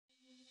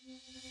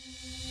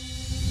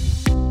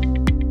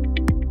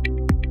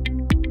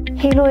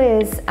Halo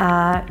is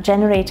a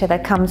generator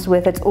that comes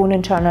with its own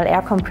internal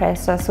air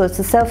compressor, so it's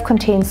a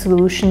self-contained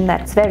solution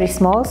that's very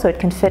small, so it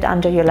can fit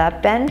under your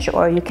lab bench,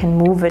 or you can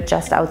move it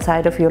just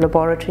outside of your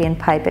laboratory and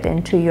pipe it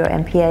into your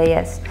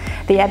MP-AES.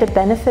 The added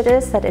benefit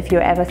is that if you're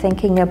ever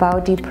thinking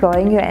about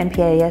deploying your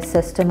MP-AES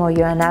system or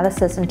your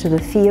analysis into the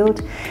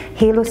field,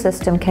 Halo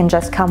system can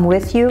just come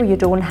with you. You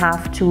don't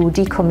have to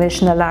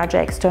decommission a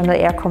larger external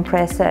air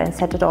compressor and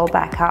set it all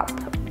back up.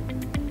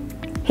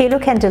 Halo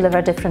can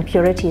deliver different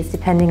purities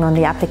depending on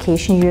the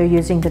application you're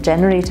using the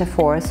generator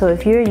for. So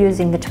if you're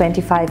using the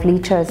 25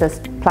 liters as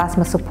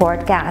plasma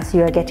support gas,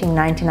 you are getting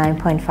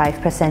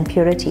 99.5%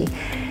 purity.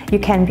 You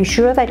can be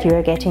sure that you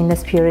are getting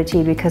this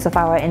purity because of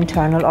our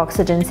internal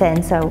oxygen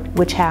sensor,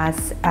 which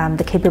has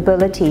the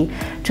capability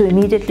to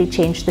immediately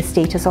change the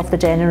status of the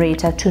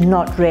generator to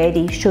not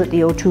ready should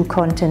the O2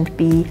 content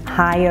be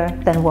higher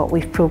than what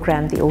we've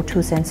programmed the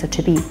O2 sensor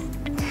to be.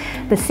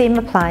 The same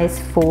applies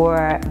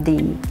for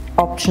the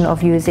option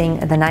of using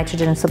the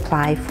nitrogen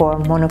supply for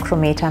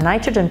monochromator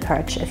nitrogen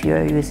purge if you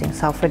are using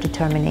sulfur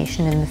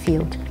determination in the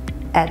field.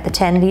 At the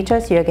 10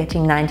 liters, you're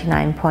getting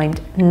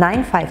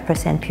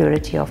 99.95%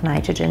 purity of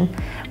nitrogen,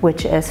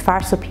 which is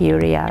far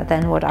superior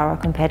than what our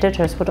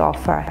competitors would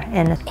offer.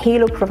 And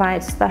Halo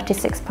provides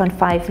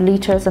 36.5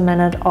 liters a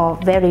minute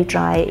of very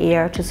dry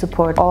air to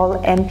support all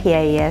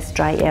MP-AES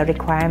dry air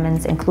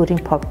requirements, including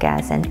pop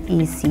gas and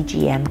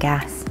ECGM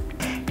gas.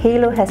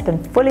 Halo has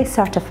been fully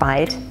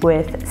certified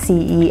with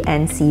CE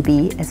and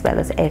CB as well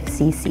as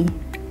FCC.